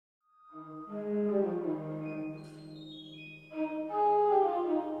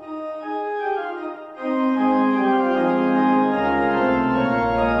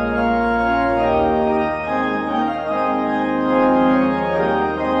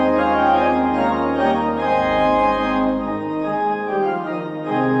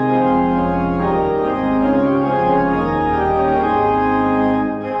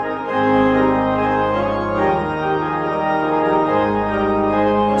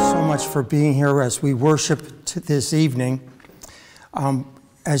much for being here as we worship this evening.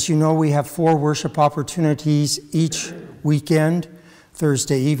 As you know, we have 4 worship opportunities each weekend: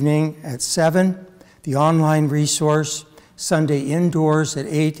 Thursday evening at 7, the online resource, Sunday indoors at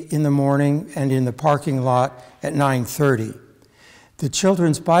 8 in the morning, and in the parking lot at 9:30. The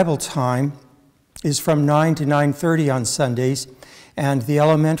children's Bible time is from 9 to 9:30 on Sundays, and the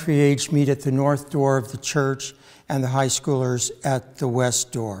elementary age meet at the north door of the church and the high schoolers at the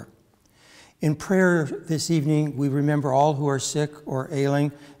west door. In prayer this evening, we remember all who are sick or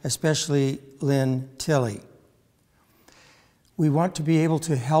ailing, especially Lynn Tilley. We want to be able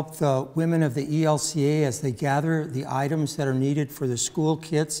to help the women of the ELCA as they gather the items that are needed for the school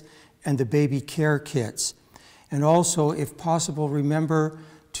kits and the baby care kits. And also, if possible, remember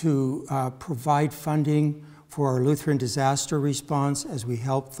to provide funding for our Lutheran disaster response as we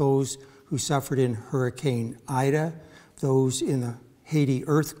help those who suffered in Hurricane Ida, those in the Haiti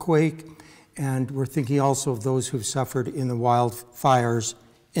earthquake, and we're thinking also of those who've suffered in the wildfires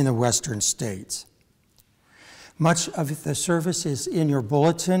in the western states. Much of the service is in your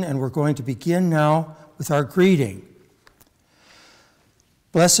bulletin, and we're going to begin now with our greeting.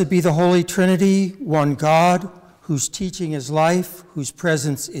 Blessed be the Holy Trinity, one God, whose teaching is life, whose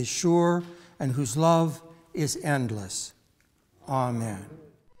presence is sure, and whose love is endless. Amen.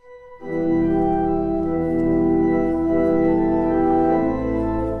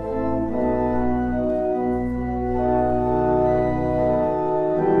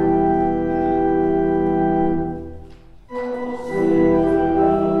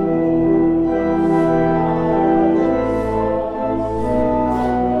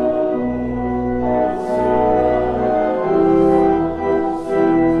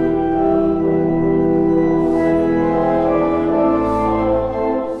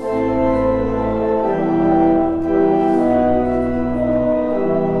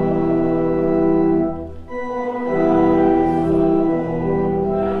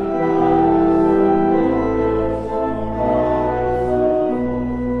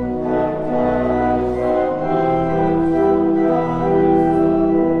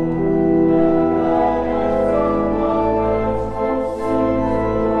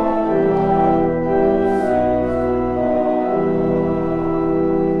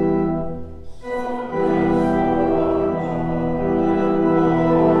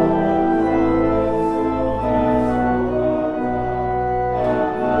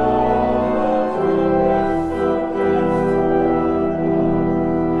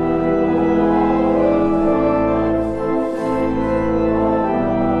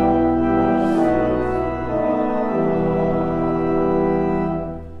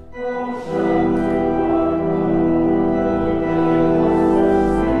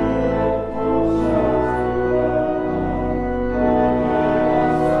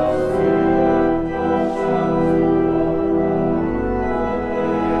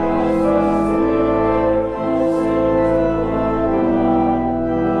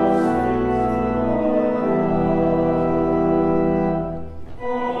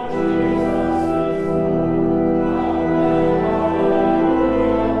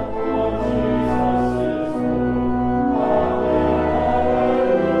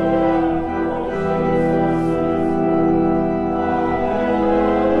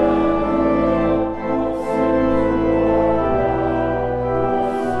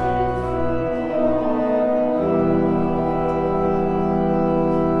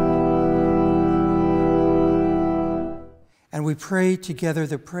 We pray together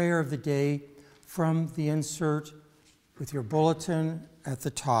the prayer of the day from the insert with your bulletin at the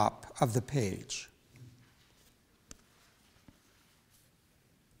top of the page.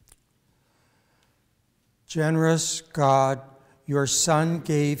 Generous God, your Son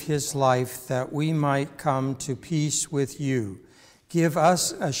gave his life that we might come to peace with you. Give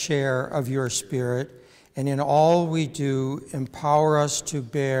us a share of your Spirit, and in all we do, empower us to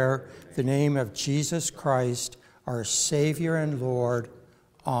bear the name of Jesus Christ, our Savior and Lord.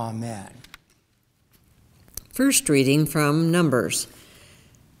 Amen. First reading from Numbers.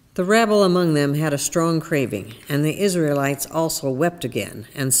 The rabble among them had a strong craving, and the Israelites also wept again,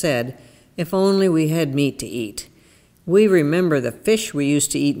 and said, "If only we had meat to eat. We remember the fish we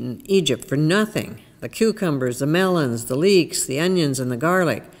used to eat in Egypt for nothing, the cucumbers, the melons, the leeks, the onions, and the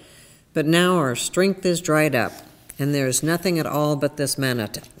garlic. But now our strength is dried up, and there is nothing at all but this manna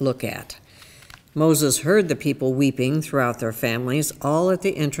to look at." Moses heard the people weeping throughout their families, all at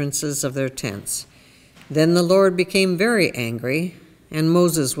the entrances of their tents. Then the Lord became very angry, and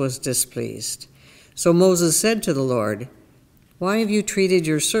Moses was displeased. So Moses said to the Lord, "Why have you treated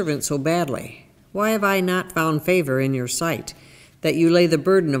your servant so badly? Why have I not found favor in your sight, that you lay the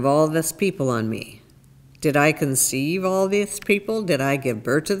burden of all this people on me? Did I conceive all these people? Did I give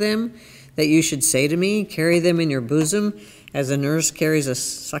birth to them? That you should say to me, carry them in your bosom, as a nurse carries a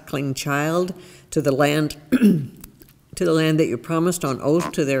suckling child to the land to the land that you promised on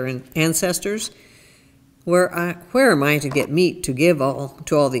oath to their ancestors? Where am I to get meat to give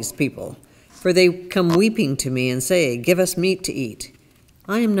to all these people? For they come weeping to me and say, give us meat to eat.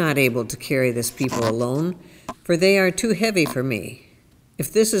 I am not able to carry this people alone, for they are too heavy for me.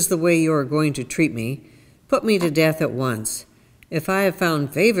 If this is the way you are going to treat me, put me to death at once, if I have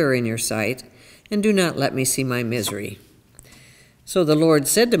found favor in your sight, and do not let me see my misery. So the Lord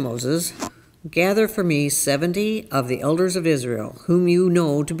said to Moses, gather for me 70 of the elders of Israel, whom you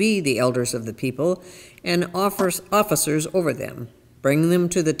know to be the elders of the people, and officers over them. Bring them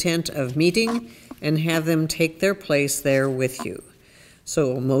to the tent of meeting, and have them take their place there with you.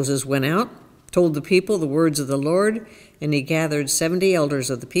 So Moses went out, told the people the words of the Lord, and he gathered 70 elders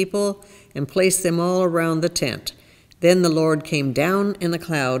of the people, and placed them all around the tent. Then the Lord came down in the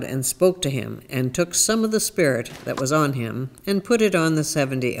cloud and spoke to him, and took some of the Spirit that was on him, and put it on the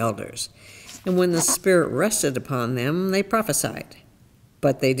 70 elders. And when the Spirit rested upon them, they prophesied.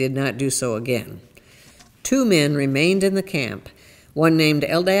 But they did not do so again. 2 men remained in the camp, one named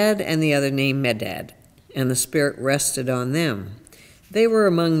Eldad and the other named Medad, and the Spirit rested on them. They were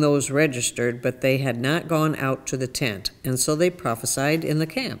among those registered, but they had not gone out to the tent, and so they prophesied in the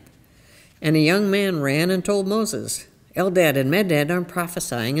camp. And a young man ran and told Moses, Eldad and Medad are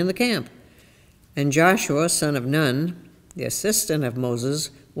prophesying in the camp. And Joshua, son of Nun, the assistant of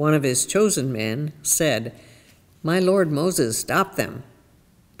Moses, one of his chosen men, said, my lord Moses, stop them.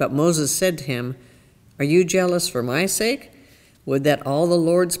 But Moses said to him, are you jealous for my sake? Would that all the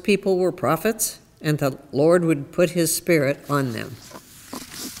Lord's people were prophets, and the Lord would put his Spirit on them.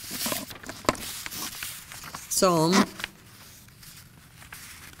 Psalm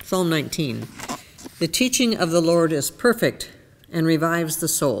 19. The teaching of the Lord is perfect and revives the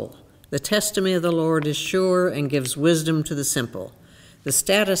soul. The testimony of the Lord is sure and gives wisdom to the simple. The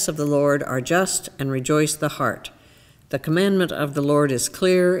statutes of the Lord are just and rejoice the heart. The commandment of the Lord is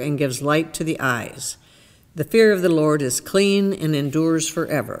clear and gives light to the eyes. The fear of the Lord is clean and endures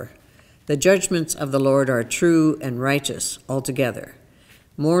forever. The judgments of the Lord are true and righteous altogether.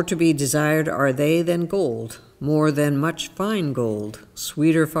 More to be desired are they than gold, more than much fine gold,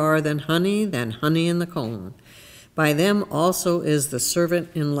 sweeter far than honey in the comb. By them also is the servant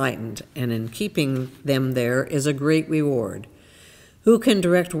enlightened, and in keeping them there is a great reward. Who can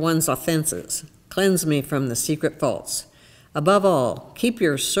direct one's offenses? Cleanse me from the secret faults. Above all, keep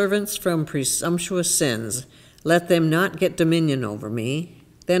your servants from presumptuous sins. Let them not get dominion over me.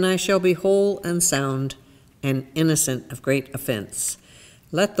 Then I shall be whole and sound and innocent of great offense.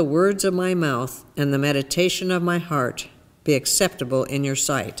 Let the words of my mouth and the meditation of my heart be acceptable in your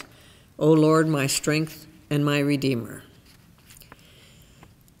sight, O Lord, my strength and my Redeemer.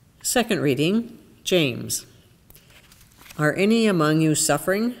 Second reading, James. Are any among you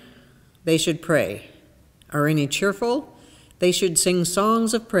suffering? They should pray. Are any cheerful? They should sing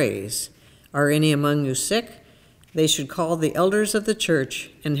songs of praise. Are any among you sick? They should call the elders of the church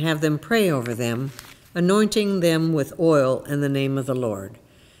and have them pray over them, anointing them with oil in the name of the Lord.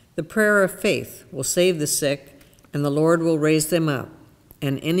 The prayer of faith will save the sick, and the Lord will raise them up,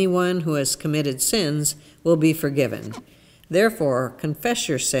 and anyone who has committed sins will be forgiven. Therefore, confess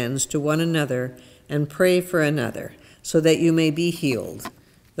your sins to one another and pray for another, so that you may be healed.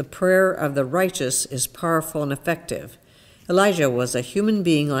 The prayer of the righteous is powerful and effective. Elijah was a human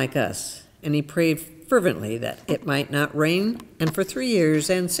being like us, and he prayed fervently that it might not rain, and for 3 years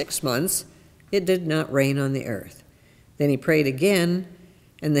and 6 months it did not rain on the earth. Then he prayed again,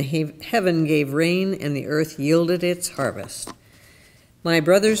 and the heaven gave rain, and the earth yielded its harvest. My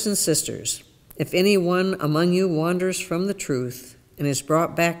brothers and sisters, if any one among you wanders from the truth and is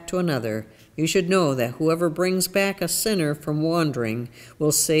brought back to another, you should know that whoever brings back a sinner from wandering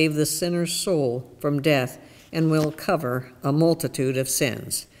will save the sinner's soul from death and will cover a multitude of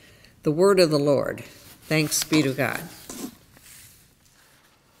sins. The word of the Lord. Thanks be to God.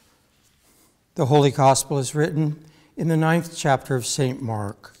 The Holy Gospel is written in the 9th chapter of St.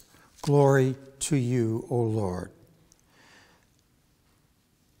 Mark. Glory to you, O Lord.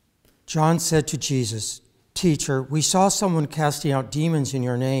 John said to Jesus, Teacher, we saw someone casting out demons in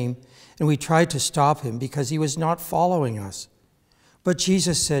your name, and we tried to stop him because he was not following us. But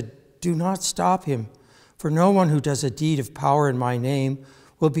Jesus said, Do not stop him, for no one who does a deed of power in my name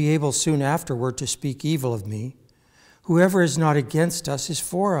will be able soon afterward to speak evil of me. Whoever is not against us is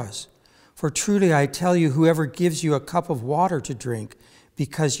for us. For truly I tell you, whoever gives you a cup of water to drink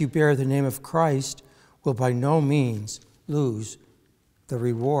because you bear the name of Christ will by no means lose the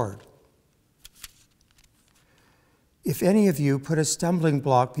reward. If any of you put a stumbling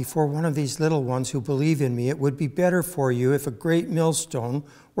block before one of these little ones who believe in me, it would be better for you if a great millstone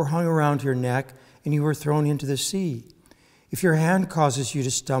were hung around your neck and you were thrown into the sea. If your hand causes you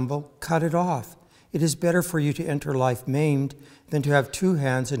to stumble, cut it off. It is better for you to enter life maimed than to have two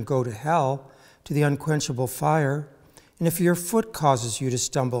hands and go to hell, to the unquenchable fire. And if your foot causes you to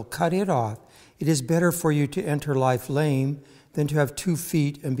stumble, cut it off. It is better for you to enter life lame than to have 2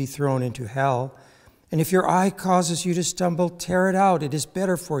 feet and be thrown into hell. And if your eye causes you to stumble, tear it out. It is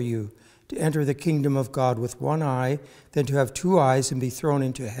better for you to enter the kingdom of God with 1 eye than to have 2 eyes and be thrown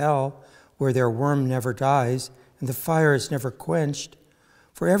into hell, where their worm never dies and the fire is never quenched.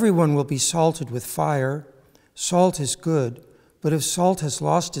 For everyone will be salted with fire. Salt is good, but if salt has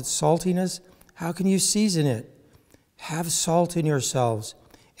lost its saltiness, how can you season it? Have salt in yourselves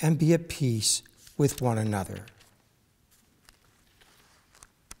and be at peace with one another.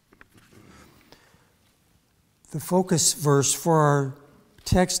 The focus verse for our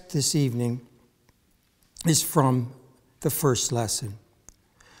text this evening is from the first lesson.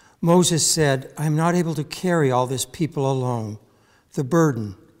 Moses said, "I am not able to carry all this people alone. The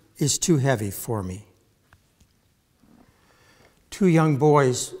burden is too heavy for me." 2 young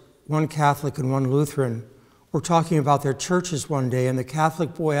boys, one Catholic and one Lutheran, were talking about their churches one day, and the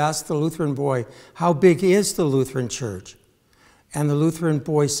Catholic boy asked the Lutheran boy, "How big is the Lutheran church?" And the Lutheran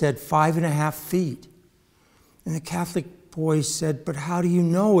boy said, 5.5 feet. And the Catholic boy said, "But how do you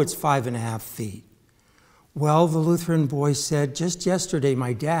know it's 5.5 feet?" Well, the Lutheran boy said, "Just yesterday,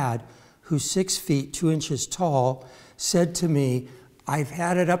 my dad, who's 6 feet, 2 inches tall, said to me, 'I've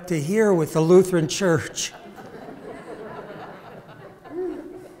had it up to here with the Lutheran church.'"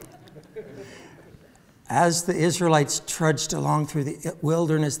 As the Israelites trudged along through the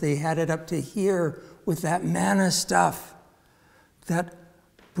wilderness, they had it up to here with that manna stuff, that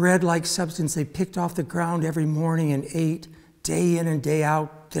bread-like substance they picked off the ground every morning and ate day in and day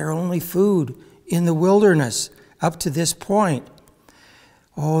out, their only food in the wilderness up to this point.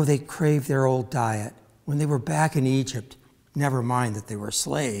 Oh, they craved their old diet. When they were back in Egypt, never mind that they were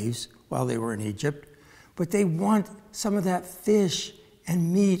slaves while they were in Egypt, but they want some of that fish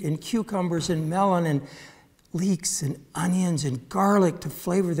and meat and cucumbers and melon and leeks and onions and garlic to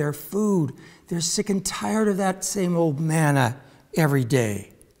flavor their food. They're sick and tired of that same old manna every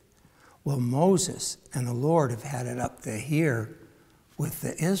day. Well, Moses and the Lord have had it up to here with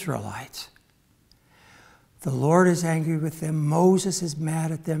the Israelites. The Lord is angry with them. Moses is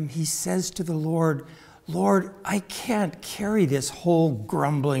mad at them. He says to the Lord, "Lord, I can't carry this whole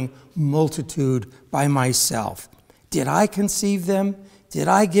grumbling multitude by myself. Did I conceive them? Did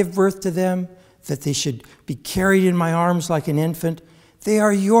I give birth to them, that they should be carried in my arms like an infant? They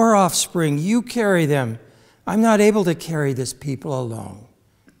are your offspring. You carry them. I'm not able to carry this people alone.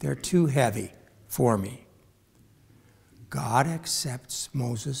 They're too heavy for me." God accepts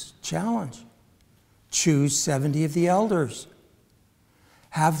Moses' challenge. Choose 70 of the elders.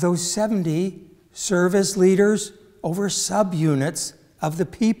 Have those 70 serve as leaders over subunits of the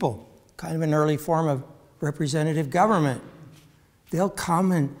people, kind of an early form of representative government. They'll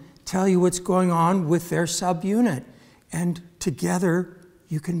come and tell you what's going on with their subunit, and together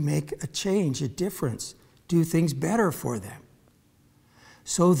you can make a change, a difference, do things better for them.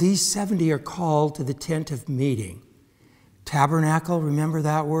 So these 70 are called to the tent of meeting. Tabernacle, remember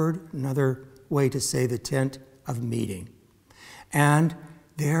that word? Another way to say the tent of meeting. And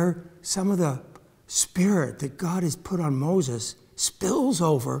there, some of the spirit that God has put on Moses spills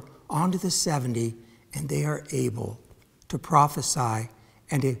over onto the 70, and they are able to prophesy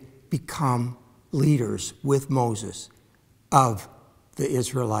and to become leaders with Moses of the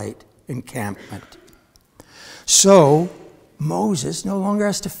Israelite encampment. So Moses no longer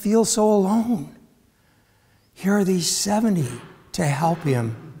has to feel so alone. Here are these 70 to help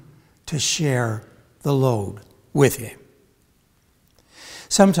him to share the load with him.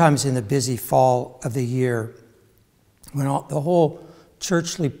 Sometimes in the busy fall of the year, when the whole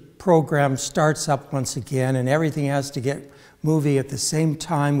churchly program starts up once again and everything has to get moving at the same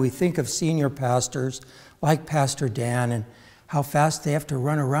time, we think of senior pastors like Pastor Dan and how fast they have to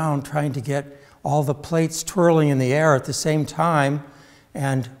run around trying to get all the plates twirling in the air at the same time.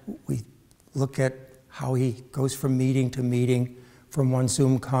 And we look at how he goes from meeting to meeting, from one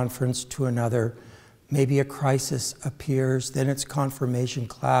Zoom conference to another. Maybe a crisis appears, then it's confirmation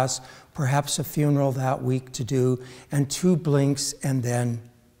class, perhaps a funeral that week to do, and 2 blinks, and then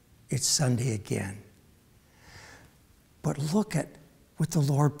it's Sunday again. But look at what the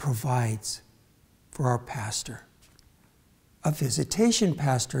Lord provides for our pastor. A visitation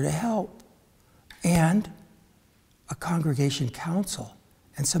pastor to help, and a congregation council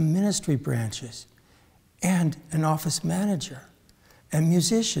and some ministry branches, and an office manager, and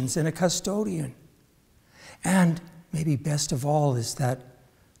musicians, and a custodian. And maybe best of all is that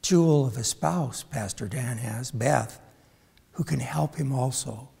jewel of a spouse Pastor Dan has, Beth, who can help him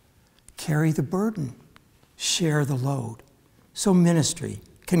also carry the burden, share the load, so ministry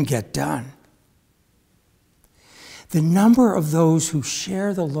can get done. The number of those who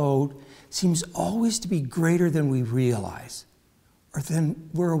share the load seems always to be greater than we realize or than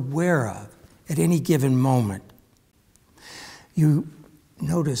we're aware of at any given moment. You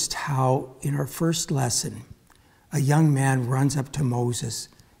noticed how in our first lesson, a young man runs up to Moses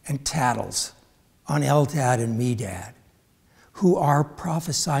and tattles on Eldad and Medad, who are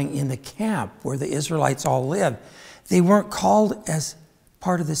prophesying in the camp where the Israelites all live. They weren't called as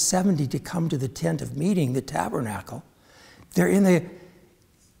part of the 70 to come to the tent of meeting, the tabernacle. They're in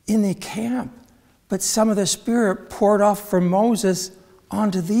the camp. But some of the Spirit poured off from Moses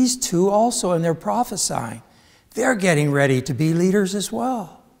onto these two also, and they're prophesying. They're getting ready to be leaders as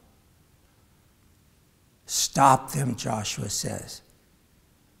well. Stop them, Joshua says.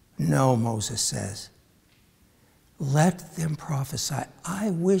 No, Moses says. Let them prophesy.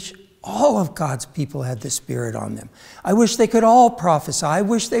 I wish all of God's people had the Spirit on them. I wish they could all prophesy. I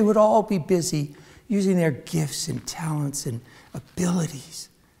wish they would all be busy using their gifts and talents and abilities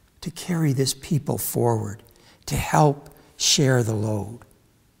to carry this people forward, to help share the load.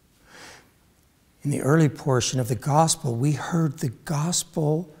 In the early portion of the gospel, we heard the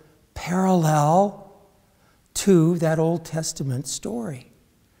gospel parallel to that Old Testament story.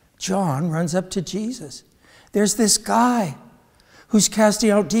 John runs up to Jesus. There's this guy who's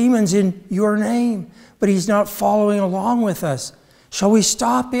casting out demons in your name, but he's not following along with us. Shall we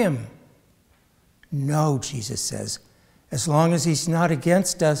stop him? No, Jesus says. As long as he's not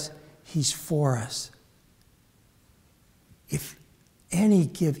against us, he's for us. If any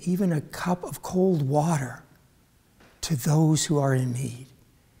give even a cup of cold water to those who are in need,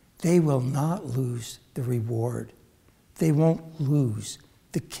 they will not lose the reward. They won't lose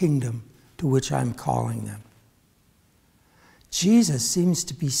the kingdom to which I'm calling them. Jesus seems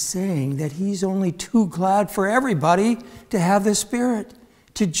to be saying that he's only too glad for everybody to have the Spirit,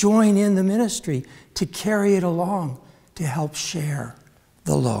 to join in the ministry, to carry it along, to help share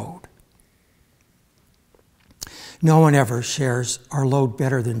the load. No one ever shares our load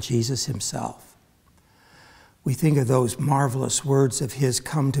better than Jesus himself. We think of those marvelous words of his,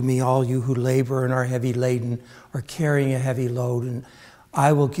 "Come to me, all you who labor and are heavy laden, or carrying a heavy load, and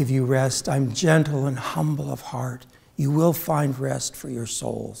I will give you rest. I'm gentle and humble of heart. You will find rest for your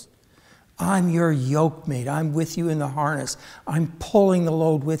souls. I'm your yoke mate. I'm with you in the harness. I'm pulling the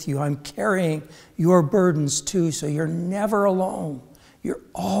load with you. I'm carrying your burdens too, so you're never alone. You're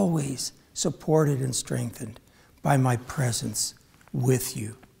always supported and strengthened by my presence with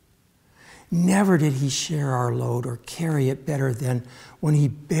you." Never did he share our load or carry it better than when he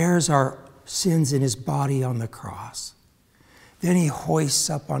bears our sins in his body on the cross. Then he hoists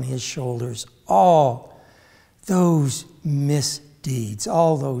up on his shoulders all those misdeeds,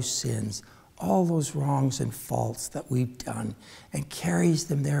 all those sins, all those wrongs and faults that we've done, and carries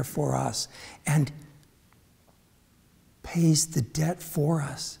them there for us and pays the debt for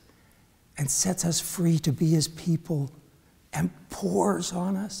us and sets us free to be his people and pours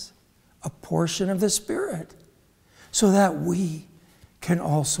on us a portion of the Spirit so that we can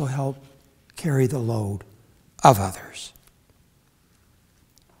also help carry the load of others.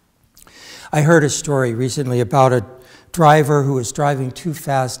 I heard a story recently about a driver who was driving too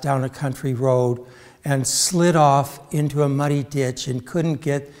fast down a country road and slid off into a muddy ditch and couldn't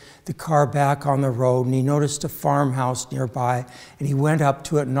get the car back on the road. And he noticed a farmhouse nearby, and he went up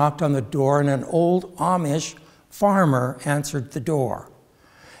to it, knocked on the door, and an old Amish farmer answered the door.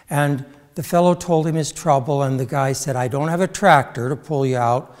 And the fellow told him his trouble, and the guy said, "I don't have a tractor to pull you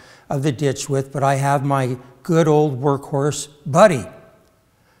out of the ditch with, but I have my good old workhorse, Buddy."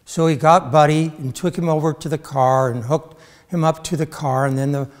 So he got Buddy and took him over to the car and hooked him up to the car, and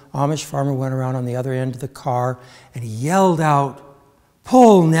then the Amish farmer went around on the other end of the car and he yelled out,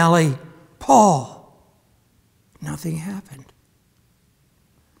 "Pull, Nellie, pull." Nothing happened.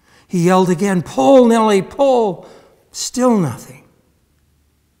 He yelled again, "Pull, Nellie, pull." Still nothing.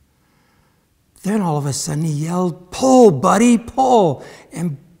 Then all of a sudden he yelled, "Pull, Buddy, pull."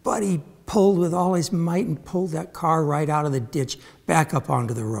 And Buddy pulled with all his might and pulled that car right out of the ditch back up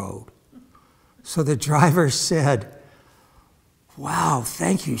onto the road. So the driver said, "Wow,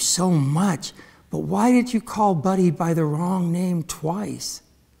 thank you so much, but why did you call Buddy by the wrong name twice?"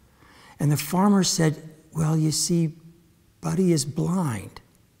 And the farmer said, "Well, you see, Buddy is blind,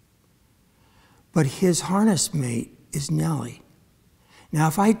 but his harness mate is Nellie. Now,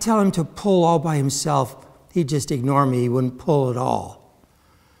 if I tell him to pull all by himself, he'd just ignore me. He wouldn't pull at all.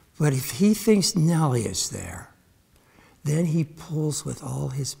 But if he thinks Nellie is there, then he pulls with all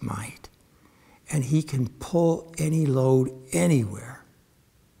his might. And he can pull any load anywhere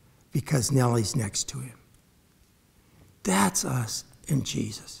because Nellie's next to him. That's us in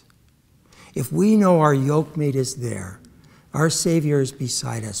Jesus. If we know our yoke mate is there, our Savior is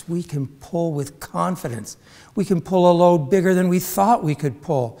beside us, we can pull with confidence. We can pull a load bigger than we thought we could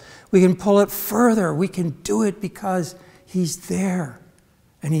pull. We can pull it further. We can do it because he's there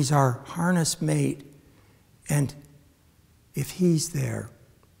and he's our harness mate. And if he's there,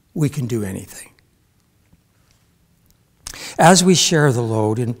 we can do anything. As we share the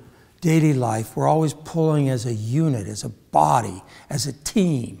load in daily life, we're always pulling as a unit, as a body, as a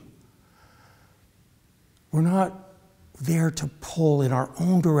team. We're not there to pull in our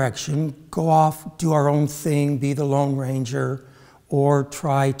own direction, go off, do our own thing, be the Lone Ranger, or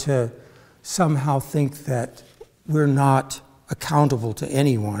try to somehow think that we're not accountable to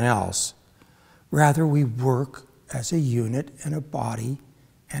anyone else. Rather, we work as a unit and a body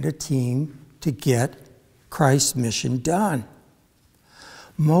and a team to get Christ's mission done.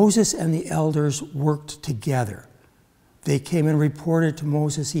 Moses and the elders worked together. They came and reported to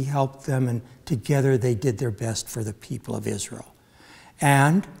Moses, he helped them, and together they did their best for the people of Israel.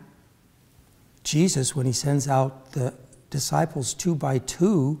 And Jesus, when he sends out the disciples 2 by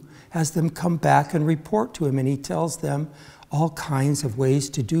 2, has them come back and report to him, and he tells them all kinds of ways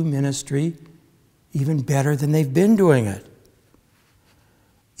to do ministry even better than they've been doing it.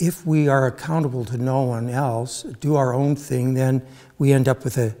 If we are accountable to no one else, do our own thing, then we end up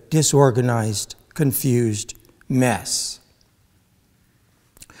with a disorganized, confused mess.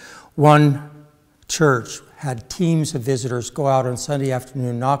 One church had teams of visitors go out on Sunday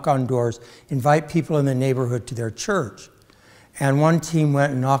afternoon, knock on doors, invite people in the neighborhood to their church. And one team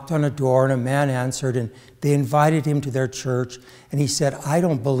went and knocked on a door, and a man answered, and they invited him to their church, and he said, "I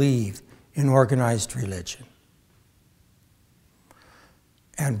don't believe in organized religion."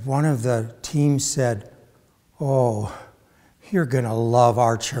 And one of the teams said, "Oh, you're going to love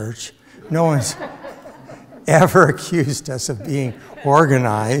our church. No one's ever accused us of being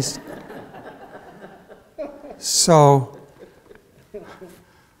organized." So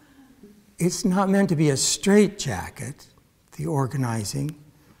it's not meant to be a straitjacket, the organizing,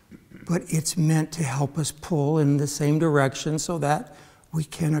 but it's meant to help us pull in the same direction so that we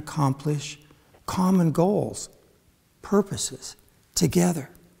can accomplish common goals, purposes, together.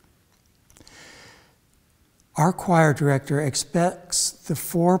 Our choir director expects the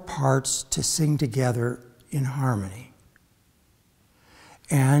 4 parts to sing together in harmony.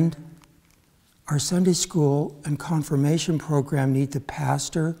 And our Sunday school and confirmation program need the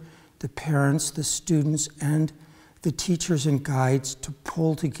pastor, the parents, the students, and the teachers and guides to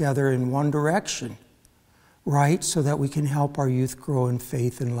pull together in one direction, right? So that we can help our youth grow in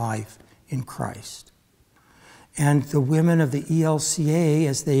faith and life in Christ. And the women of the ELCA,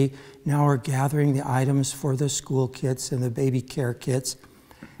 as they now are gathering the items for the school kits and the baby care kits,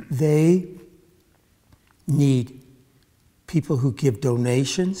 they need people who give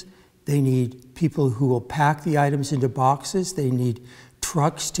donations. They need people who will pack the items into boxes. They need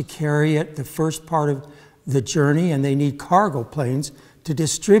trucks to carry it the first part of the journey, and they need cargo planes to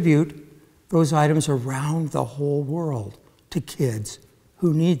distribute those items around the whole world to kids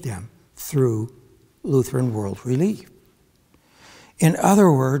who need them through Lutheran World Relief. In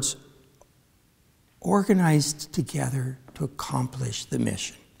other words, organized together to accomplish the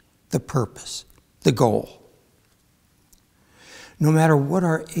mission, the purpose, the goal. No matter what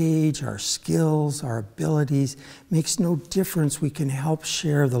our age, our skills, our abilities, makes no difference. We can help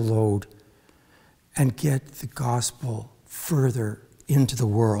share the load and get the gospel further into the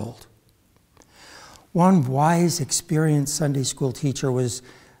world. One wise, experienced Sunday school teacher was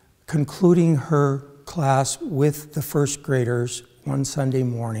concluding her class with the first graders one Sunday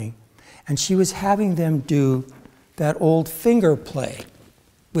morning, and she was having them do that old finger play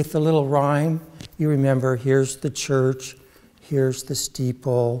with the little rhyme. You remember, here's the church, here's the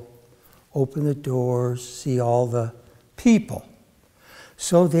steeple, open the doors, see all the people.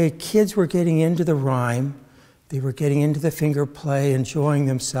 So the kids were getting into the rhyme, they were getting into the finger play, enjoying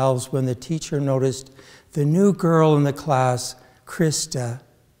themselves, when the teacher noticed the new girl in the class, Krista,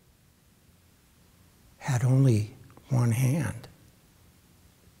 had only one hand.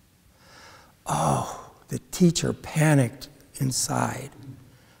 Oh, the teacher panicked inside.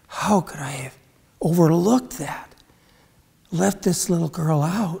 How could I have overlooked that? Left this little girl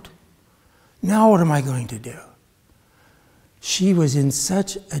out? Now what am I going to do? She was in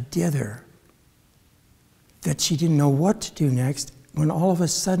such a dither that she didn't know what to do next, when all of a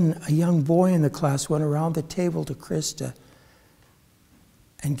sudden a young boy in the class went around the table to Krista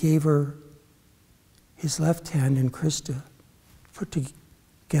and gave her his left hand, and Krista put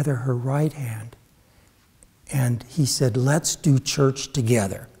together her right hand. And he said, "Let's do church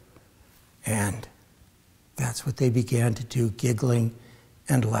together." And that's what they began to do, giggling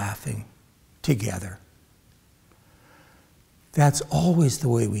and laughing together. That's always the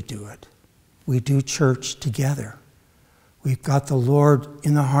way we do it. We do church together. We've got the Lord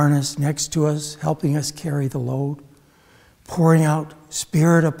in the harness next to us, helping us carry the load, pouring out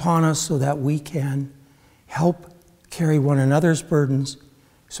Spirit upon us so that we can help carry one another's burdens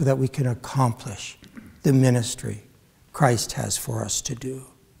so that we can accomplish the ministry Christ has for us to do.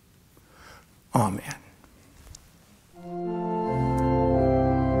 Amen.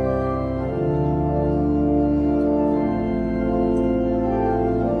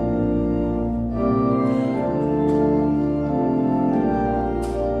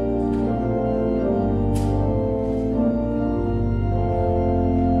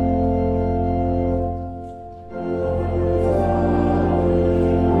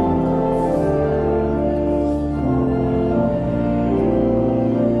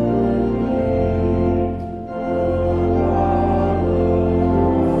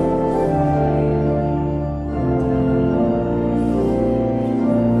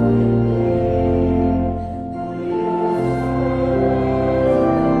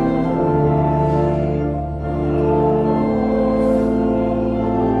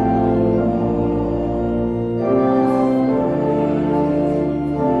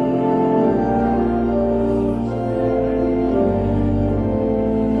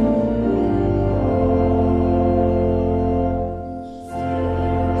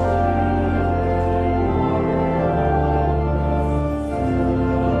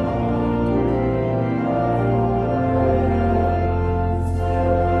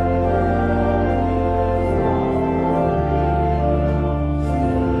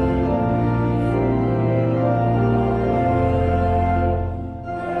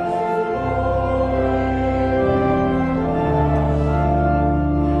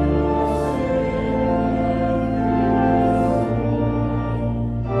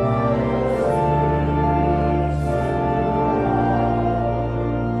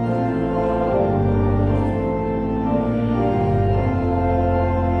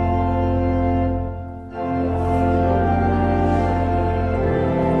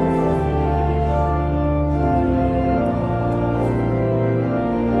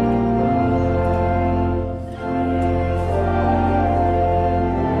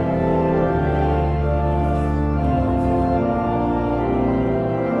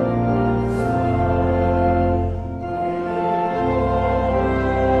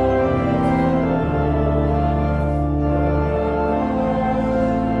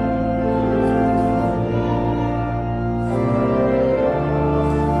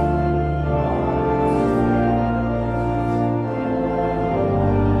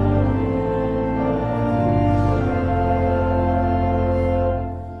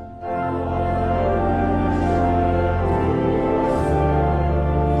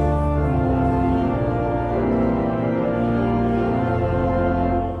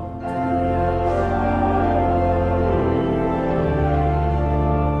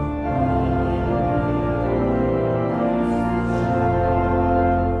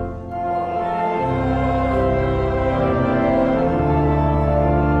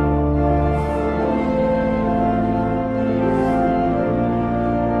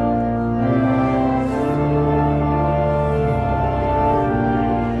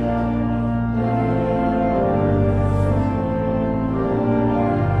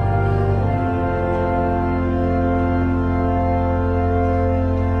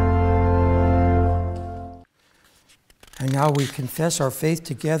 And now we confess our faith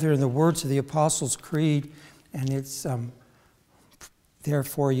together in the words of the Apostles' Creed, and it's there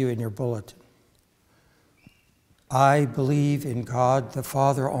for you in your bulletin. I believe in God, the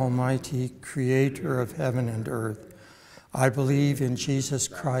Father Almighty, creator of heaven and earth. I believe in Jesus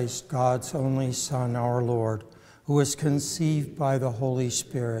Christ, God's only Son, our Lord, who was conceived by the Holy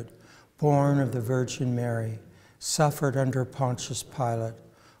Spirit, born of the Virgin Mary, suffered under Pontius Pilate,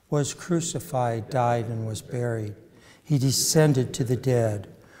 was crucified, died, and was buried. He descended to the dead.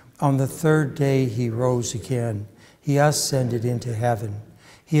 On the third day he rose again. He ascended into heaven.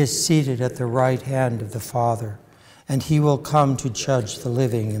 He is seated at the right hand of the Father, and he will come to judge the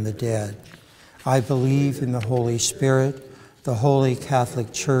living and the dead. I believe in the Holy Spirit, the Holy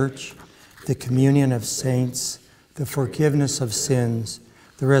Catholic Church, the communion of saints, the forgiveness of sins,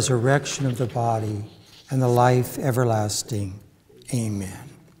 the resurrection of the body, and the life everlasting. Amen.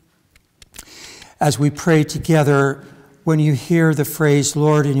 As we pray together, when you hear the phrase,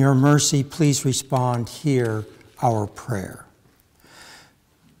 Lord, in your mercy, please respond, hear our prayer.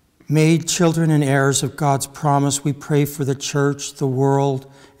 Made children and heirs of God's promise, we pray for the church, the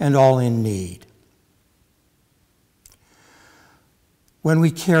world, and all in need. When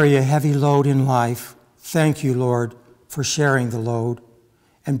we carry a heavy load in life, thank you, Lord, for sharing the load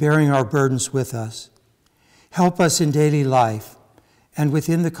and bearing our burdens with us. Help us in daily life and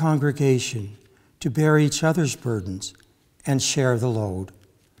within the congregation to bear each other's burdens and share the load.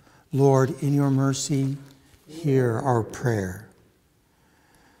 Lord, in your mercy, hear our prayer.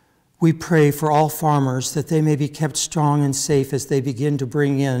 We pray for all farmers that they may be kept strong and safe as they begin to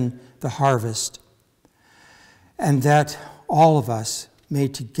bring in the harvest, and that all of us may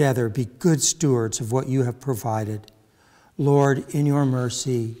together be good stewards of what you have provided. Lord, in your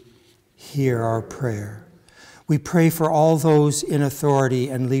mercy, hear our prayer. We pray for all those in authority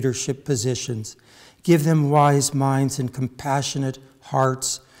and leadership positions. Give them wise minds and compassionate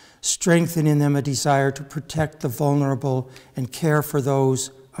hearts. Strengthen in them a desire to protect the vulnerable and care for those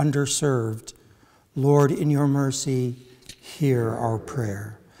underserved. Lord, in your mercy, hear our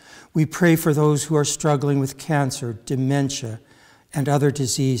prayer. We pray for those who are struggling with cancer, dementia, and other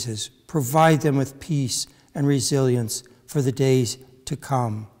diseases. Provide them with peace and resilience for the days to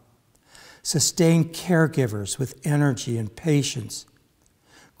come. Sustain caregivers with energy and patience.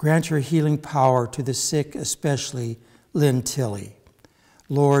 Grant your healing power to the sick, especially Lynn Tilley.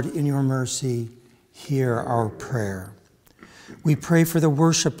 Lord, in your mercy, hear our prayer. We pray for the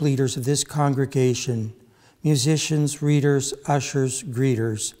worship leaders of this congregation, musicians, readers, ushers,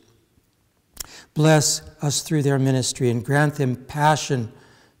 greeters. Bless us through their ministry and grant them passion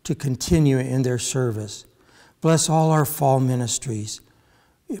to continue in their service. Bless all our fall ministries,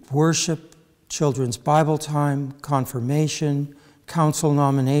 worship, children's Bible time, confirmation, council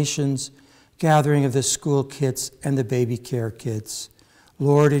nominations, gathering of the school kids and the baby care kids.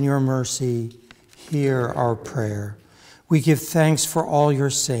 Lord, in your mercy, hear our prayer. We give thanks for all your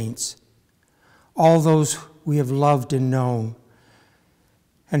saints, all those we have loved and known,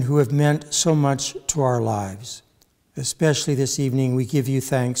 and who have meant so much to our lives. Especially this evening, we give you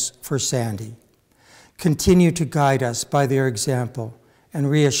thanks for Sandy. Continue to guide us by their example and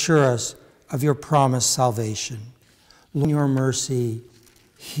reassure us of your promised salvation. Lord, in your mercy,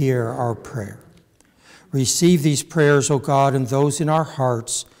 hear our prayer. Receive these prayers, O God, and those in our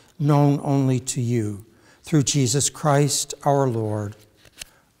hearts known only to you. Through Jesus Christ our Lord.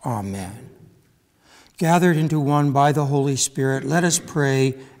 Amen. Gathered into one by the Holy Spirit, let us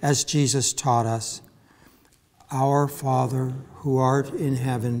pray as Jesus taught us. Our Father, who art in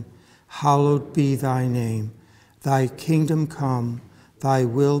heaven, hallowed be thy name. Thy kingdom come, thy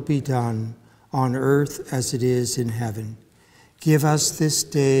will be done, on earth as it is in heaven. Give us this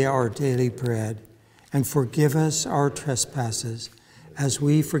day our daily bread, and forgive us our trespasses, as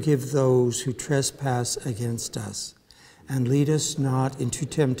we forgive those who trespass against us. And lead us not into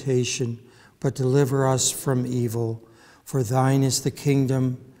temptation, but deliver us from evil. For thine is the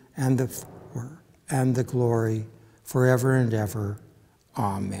kingdom and the power and the glory forever and ever.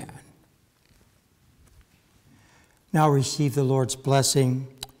 Amen. Now receive the Lord's blessing.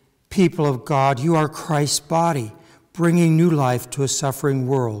 People of God, you are Christ's body, bringing new life to a suffering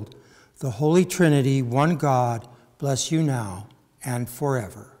world. The Holy Trinity, one God, bless you now and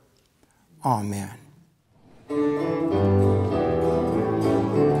forever. Amen.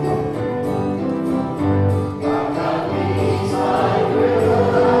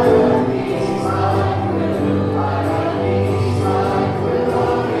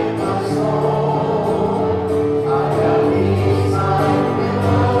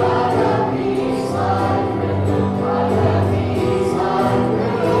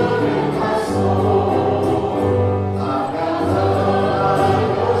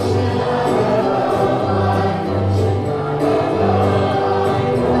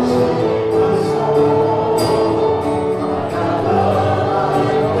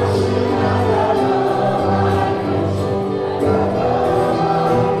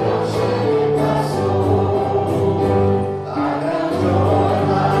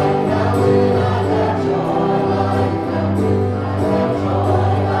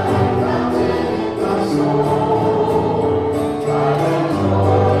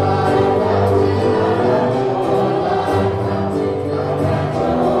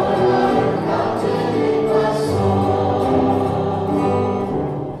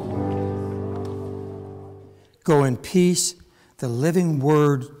 Go in peace. The living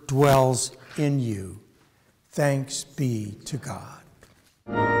word dwells in you. Thanks be to God.